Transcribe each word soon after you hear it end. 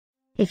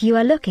If you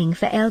are looking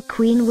for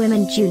EleQueen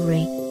women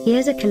jewelry,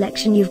 here's a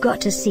collection you've got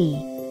to see.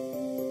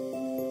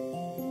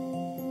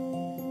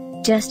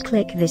 Just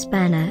click this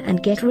banner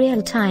and get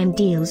real-time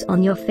deals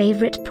on your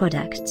favorite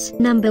products.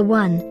 Number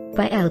 1,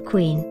 by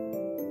EleQueen.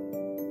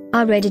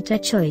 Our editor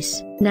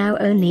choice, now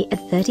only at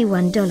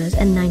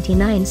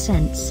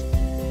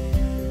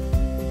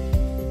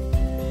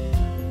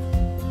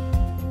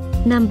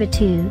 $31.99. Number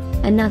 2,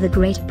 another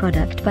great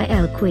product by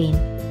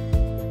EleQueen.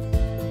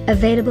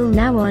 Available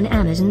now on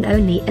Amazon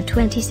only at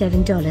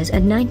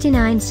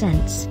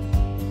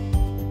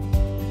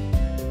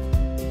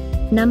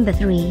 $27.99. Number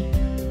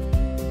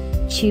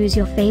 3. Choose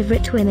your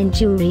favorite women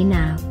jewelry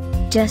now.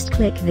 Just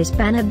click this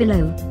banner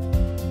below.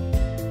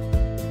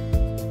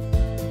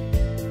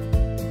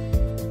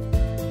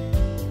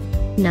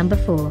 Number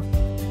 4.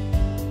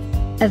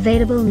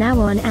 Available now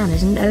on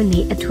Amazon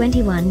only at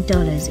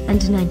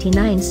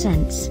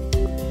 $21.99.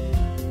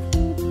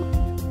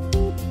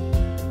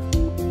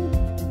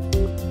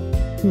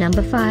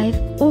 Number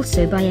 5,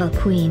 also by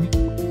EleQueen.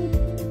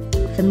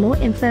 For more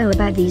info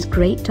about these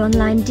great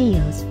online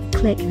deals,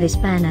 click this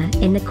banner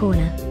in the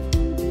corner.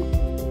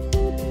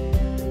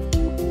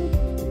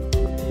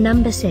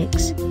 Number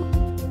 6.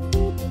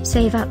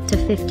 Save up to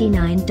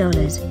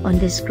 $59 on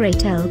this great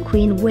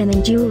EleQueen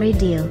women jewelry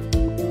deal.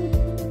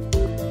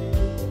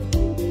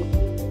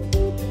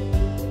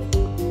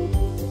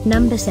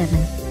 Number 7.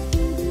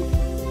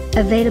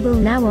 Available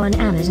now on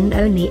Amazon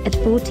only at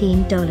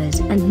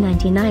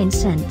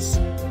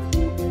 $14.99.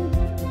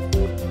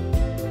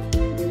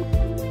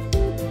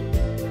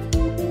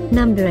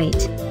 Number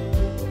 8.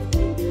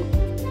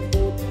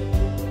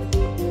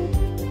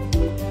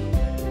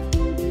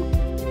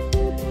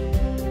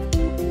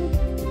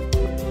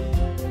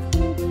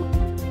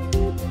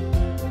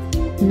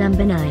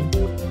 Number 9.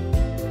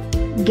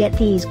 Get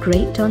these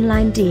great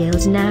online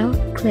deals now,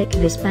 click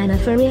this banner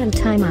for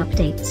real-time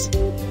updates.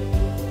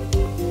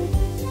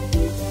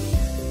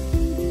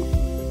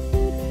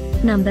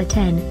 Number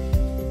 10.